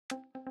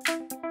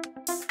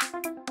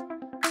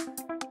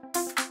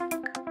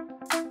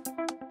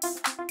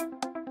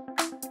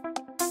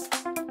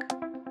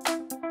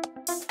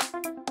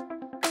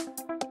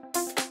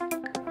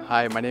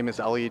Hi, my name is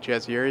Ali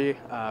Jazieri.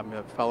 I'm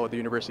a fellow at the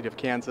University of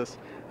Kansas,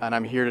 and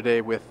I'm here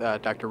today with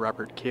Dr.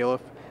 Robert Califf,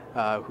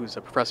 who's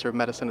a professor of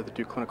medicine at the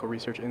Duke Clinical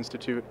Research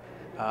Institute,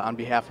 on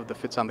behalf of the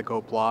Fits on the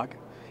Go blog.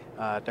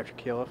 Dr.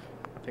 Califf,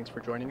 thanks for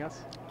joining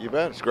us. You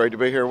bet. It's great to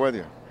be here with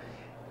you.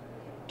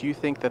 Do you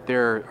think that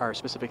there are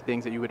specific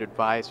things that you would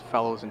advise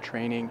fellows in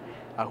training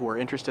who are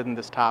interested in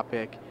this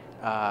topic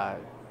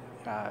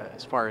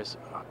as far as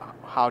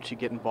how to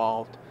get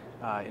involved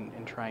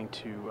in trying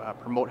to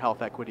promote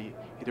health equity,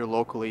 either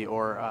locally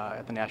or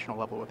at the national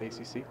level with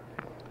ACC?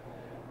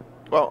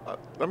 Well,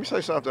 let me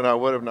say something I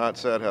would have not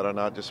said had I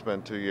not just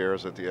spent 2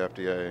 years at the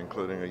FDA,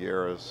 including a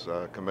year as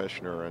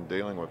commissioner and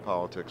dealing with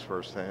politics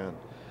firsthand.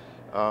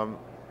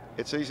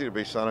 It's easy to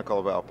be cynical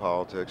about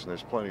politics, and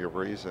there's plenty of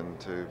reason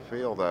to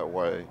feel that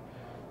way.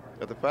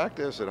 But the fact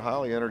is that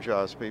highly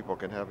energized people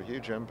can have a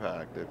huge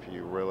impact if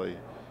you really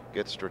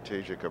get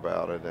strategic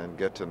about it and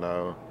get to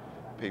know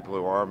people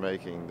who are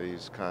making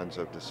these kinds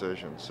of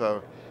decisions.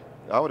 So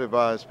I would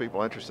advise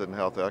people interested in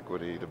health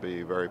equity to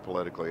be very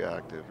politically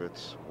active.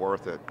 It's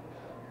worth it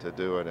to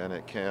do it, and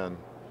it can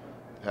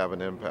have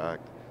an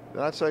impact.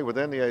 And I'd say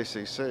within the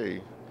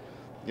ACC,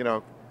 you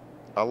know,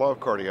 I love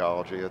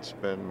cardiology. It's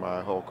been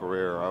my whole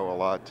career. I owe a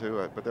lot to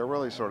it, but there are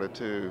really sort of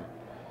two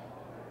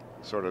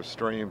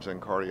streams in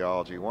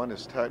cardiology. One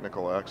is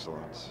technical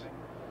excellence,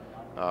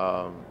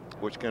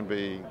 which can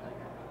be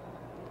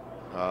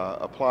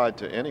applied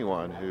to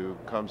anyone who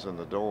comes in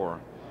the door.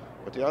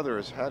 But the other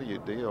is, how do you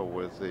deal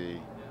with the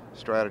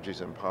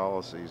strategies and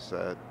policies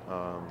that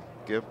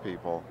give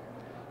people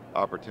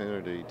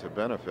opportunity to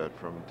benefit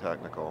from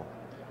technical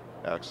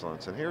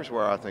excellence? And here's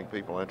where I think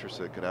people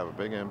interested could have a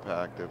big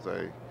impact if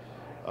they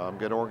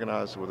get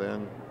organized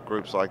within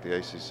groups like the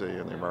ACC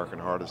and the American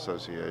Heart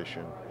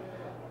Association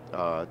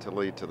to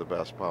lead to the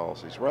best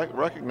policies.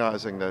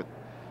 Recognizing that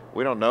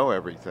we don't know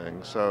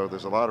everything, so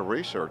there's a lot of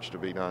research to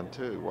be done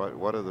too.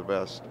 What are the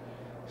best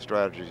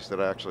strategies that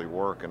actually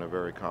work in a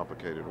very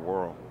complicated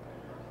world?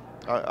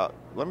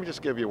 Let me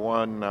just give you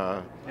one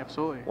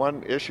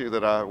issue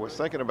that I was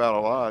thinking about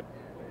a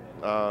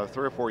lot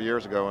 3 or 4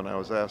 years ago when I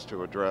was asked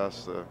to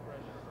address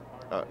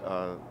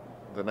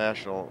the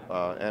National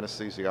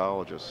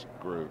Anesthesiologist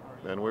Group.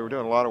 And we were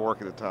doing a lot of work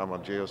at the time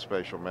on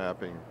geospatial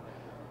mapping,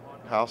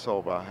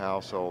 household by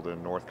household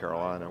in North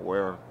Carolina,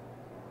 where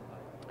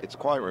it's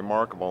quite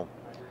remarkable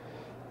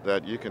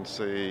that you can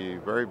see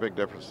very big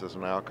differences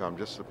in outcome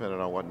just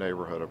depending on what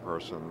neighborhood a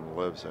person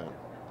lives in.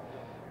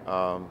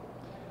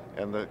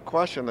 And the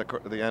question that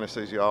the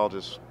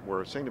anesthesiologists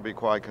seemed to be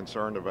quite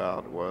concerned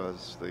about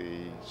was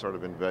the sort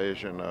of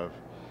invasion of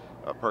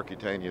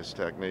percutaneous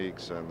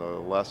techniques and the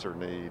lesser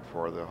need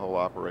for the whole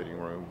operating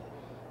room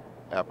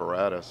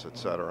apparatus, et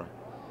cetera.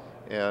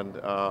 And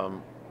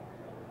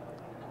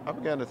I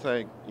began to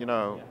think, you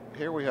know,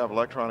 here we have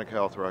electronic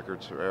health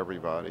records for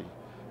everybody.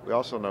 We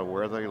also know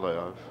where they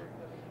live.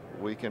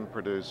 We can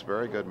produce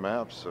very good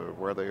maps of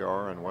where they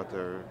are and what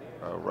their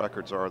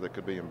records are that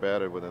could be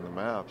embedded within the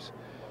maps.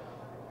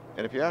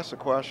 And if you ask the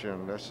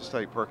question, let's just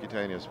take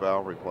percutaneous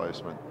valve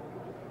replacement.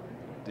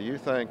 Do you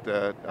think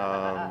that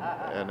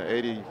an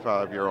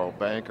 85-year-old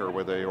banker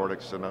with aortic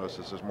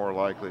stenosis is more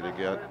likely to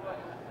get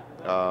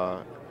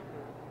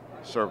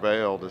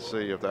surveilled to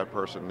see if that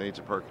person needs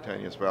a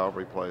percutaneous valve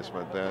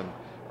replacement than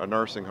a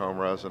nursing home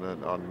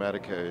resident on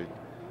Medicaid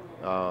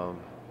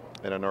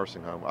in a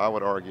nursing home? I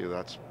would argue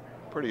that's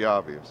pretty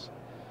obvious.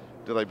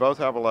 Do they both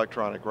have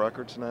electronic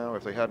records now?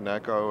 If they had an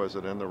echo, is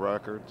it in the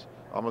records?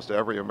 Almost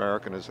every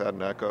American has had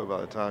an echo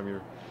by the time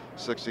you're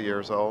 60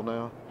 years old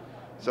now.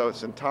 So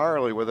it's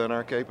entirely within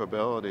our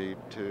capability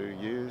to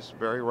use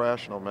very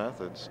rational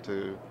methods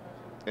to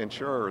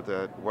ensure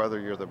that whether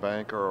you're the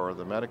banker or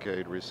the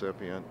Medicaid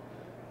recipient,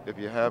 if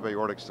you have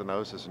aortic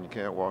stenosis and you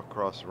can't walk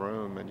across the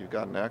room and you've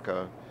got an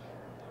echo,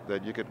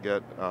 that you could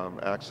get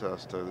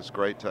access to this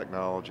great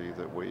technology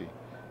that we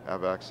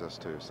have access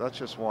to. So that's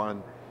just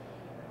one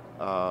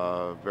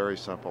very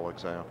simple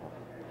example.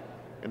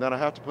 And then I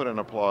have to put in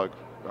a plug.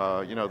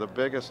 You know, the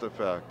biggest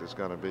effect is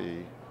going to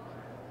be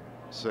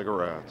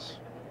cigarettes.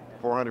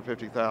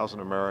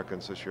 450,000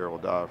 Americans this year will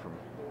die from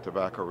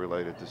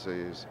tobacco-related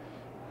disease.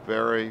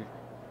 Very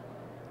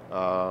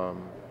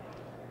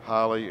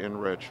highly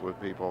enriched with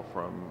people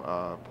from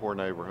poor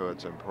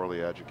neighborhoods and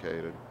poorly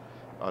educated.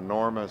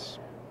 Enormous,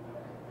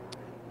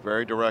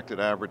 very directed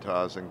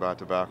advertising by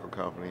tobacco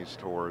companies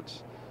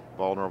towards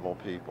vulnerable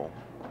people.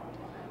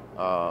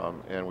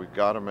 And we've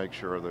got to make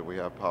sure that we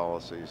have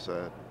policies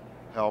that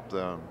help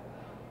them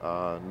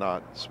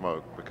not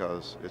smoke,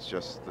 because it's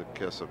just the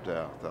kiss of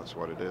death. That's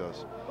what it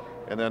is.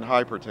 And then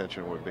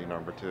hypertension would be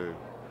number 2.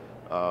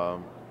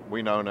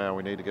 We know now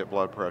we need to get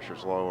blood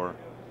pressures lower.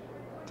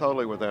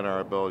 Totally within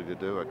our ability to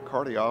do it.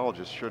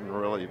 Cardiologists shouldn't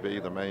really be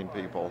the main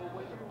people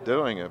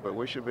doing it, but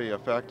we should be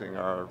affecting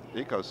our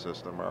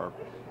ecosystem, our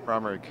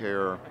primary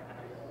care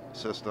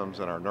systems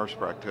and our nurse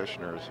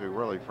practitioners, who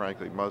really,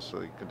 frankly,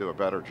 mostly can do a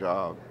better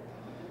job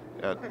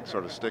at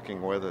sort of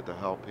sticking with it to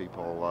help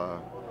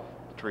people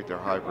treat their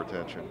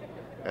hypertension.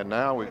 And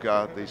now we've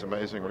got these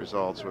amazing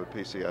results with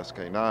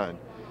PCSK9.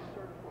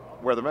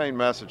 where the main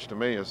message to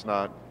me is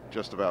not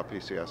just about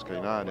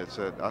PCSK9. It's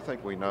that I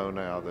think we know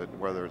now that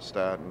whether it's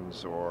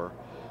statins or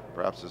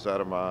perhaps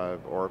ezetimibe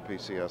or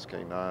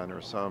PCSK9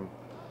 or some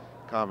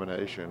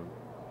combination,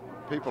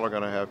 people are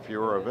going to have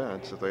fewer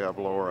events if they have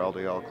lower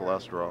LDL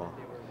cholesterol.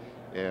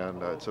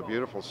 And it's a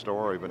beautiful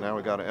story, but now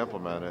we've got to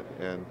implement it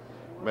and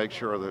make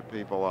sure that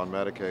people on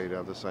Medicaid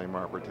have the same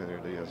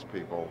opportunity as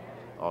people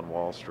on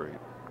Wall Street.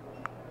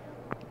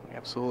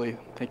 Absolutely.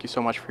 Thank you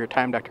so much for your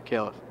time, Dr.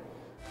 Califf.